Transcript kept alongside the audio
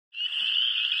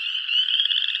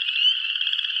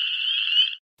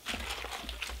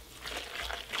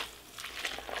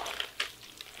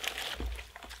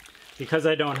because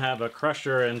I don't have a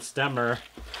crusher and stemmer,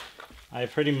 I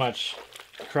pretty much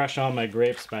crush all my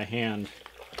grapes by hand,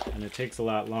 and it takes a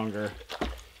lot longer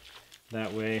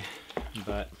that way,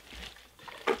 but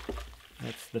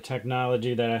that's the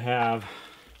technology that I have.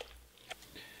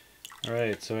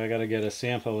 Alright, so I gotta get a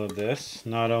sample of this,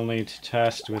 not only to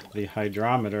test with the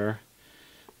hydrometer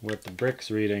what the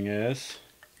Brix reading is,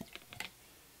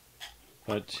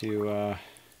 but to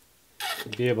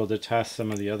be able to test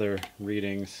some of the other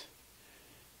readings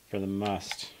for the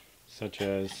must, such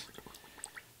as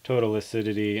total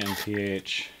acidity and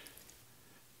pH.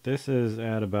 This is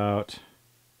at about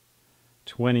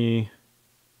 20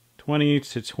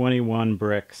 to 21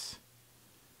 Brix.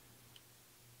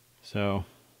 So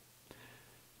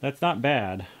that's not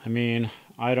bad. I mean,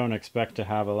 I don't expect to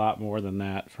have a lot more than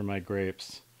that for my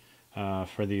grapes,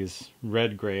 for these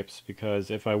red grapes,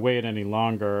 because if I wait any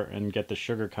longer and get the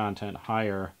sugar content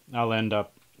higher, I'll end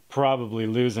up probably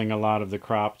losing a lot of the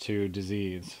crop to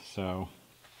disease. So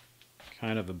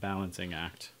kind of a balancing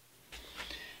act.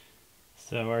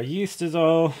 So our yeast is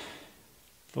all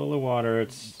full of water.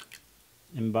 It's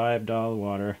imbibed all the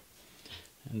water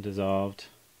and dissolved.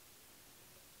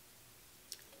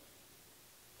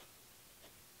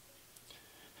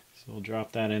 So we'll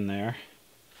drop that in there.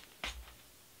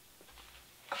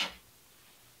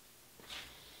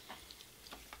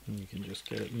 And you can just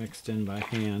get it mixed in by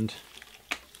hand.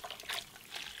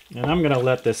 And I'm going to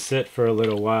let this sit for a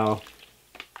little while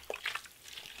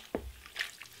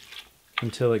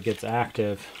until it gets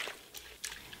active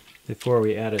before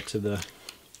we add it to the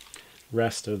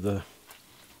rest of the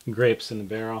grapes in the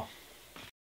barrel.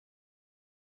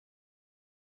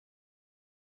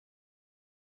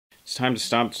 It's time to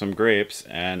stomp some grapes,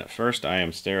 and first I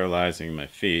am sterilizing my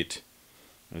feet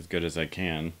as good as I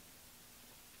can.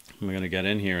 I'm going to get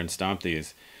in here and stomp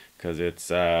these because it's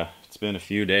been a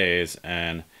few days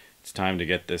and it's time to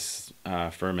get this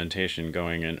fermentation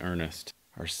going in earnest.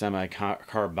 Our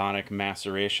semi-carbonic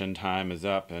maceration time is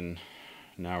up, and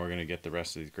now we're going to get the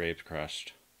rest of these grapes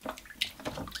crushed.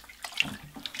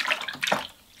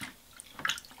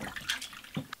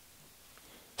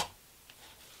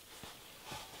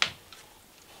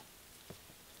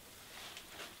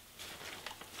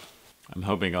 I'm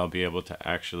hoping I'll be able to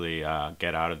actually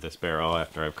get out of this barrel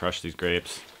after I've crushed these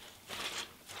grapes.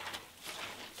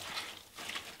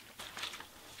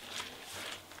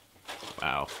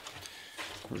 Wow,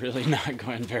 really not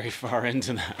going very far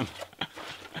into them.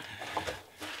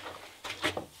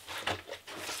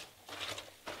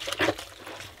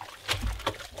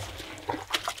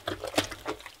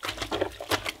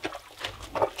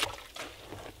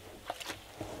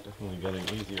 Definitely getting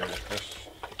easier to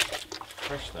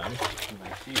crush them. My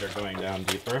feet are going down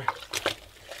deeper.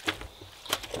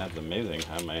 That's amazing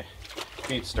how my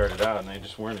feet started out and they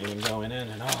just weren't even going in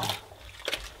at all.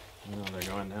 Now they're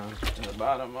going down to the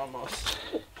bottom almost.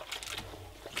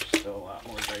 There's still a lot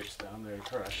more grapes down there to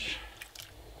crush.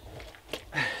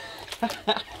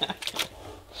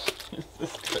 This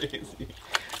is crazy.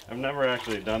 I've never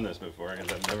actually done this before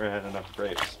because I've never had enough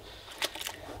grapes.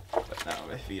 But now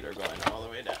my feet are going all the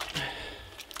way down.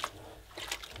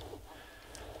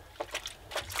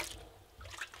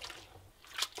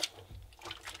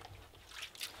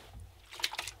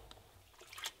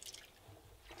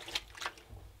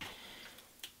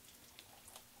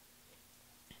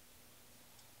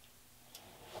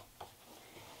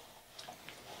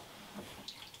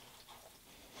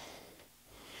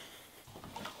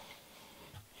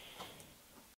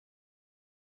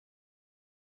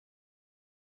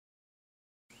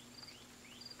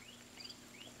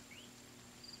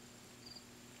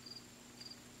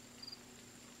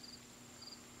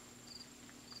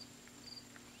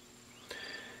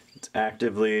 It's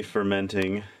actively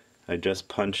fermenting. I just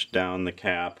punched down the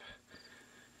cap,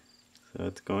 so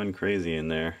it's going crazy in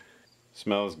there.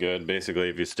 Smells good. Basically,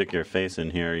 if you stick your face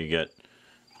in here, you get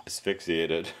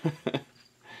asphyxiated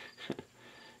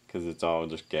because it's all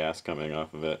just gas coming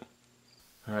off of it.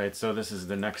 Alright, so this is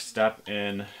the next step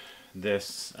in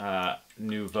this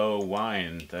Nouveau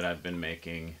wine that I've been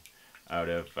making out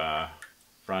of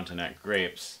Frontenac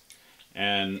grapes.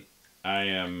 And I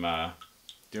am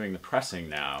doing the pressing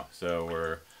now. So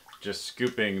we're just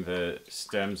scooping the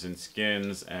stems and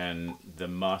skins and the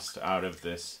must out of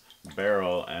this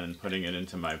barrel and putting it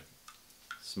into my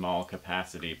small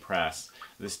capacity press.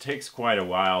 This takes quite a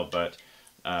while, but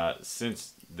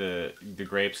since the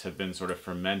grapes have been sort of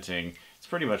fermenting, it's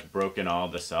pretty much broken all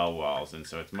the cell walls, and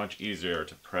so it's much easier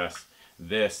to press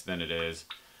this than it is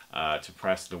to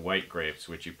press the white grapes,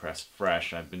 which you press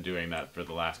fresh. I've been doing that for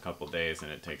the last couple days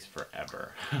and it takes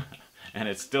forever. And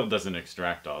it still doesn't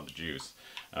extract all the juice.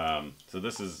 So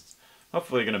this is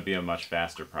hopefully going to be a much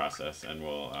faster process, and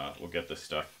we'll get this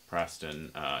stuff pressed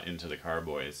and into the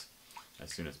carboys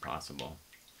as soon as possible.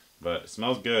 But it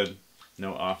smells good.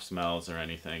 No off smells or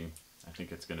anything. I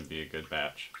think it's going to be a good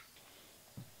batch.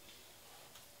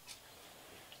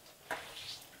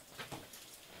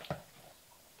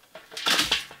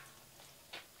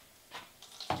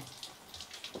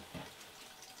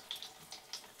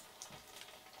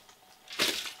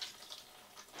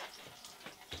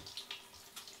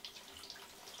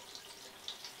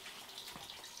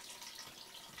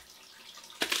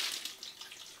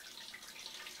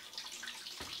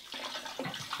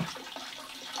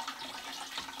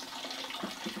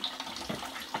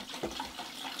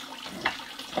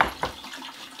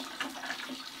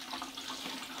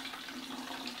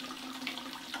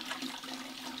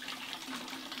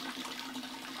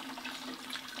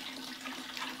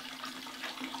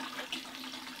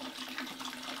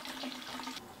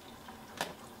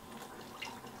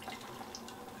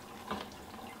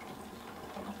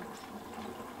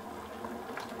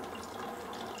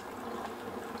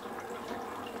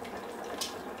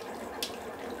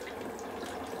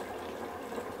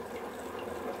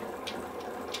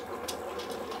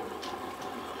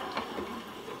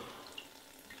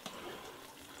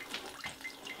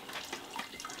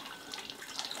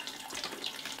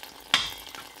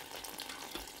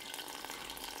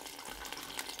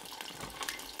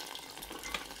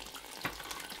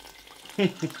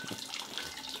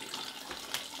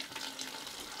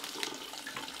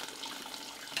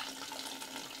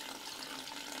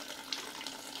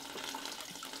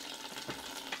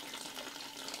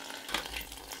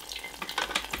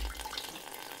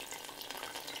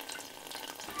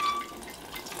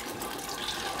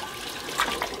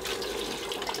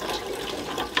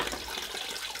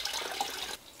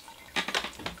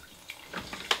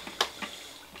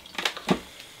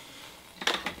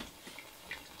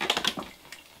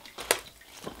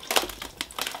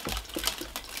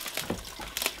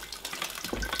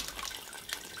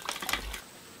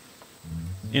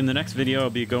 In the next video, I'll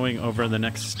be going over the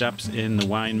next steps in the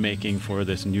wine making for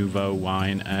this Nouveau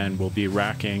wine, and we'll be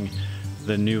racking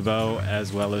the Nouveau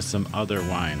as well as some other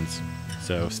wines.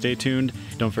 So stay tuned.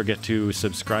 Don't forget to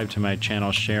subscribe to my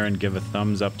channel, share, and give a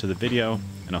thumbs up to the video,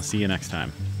 and I'll see you next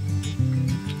time.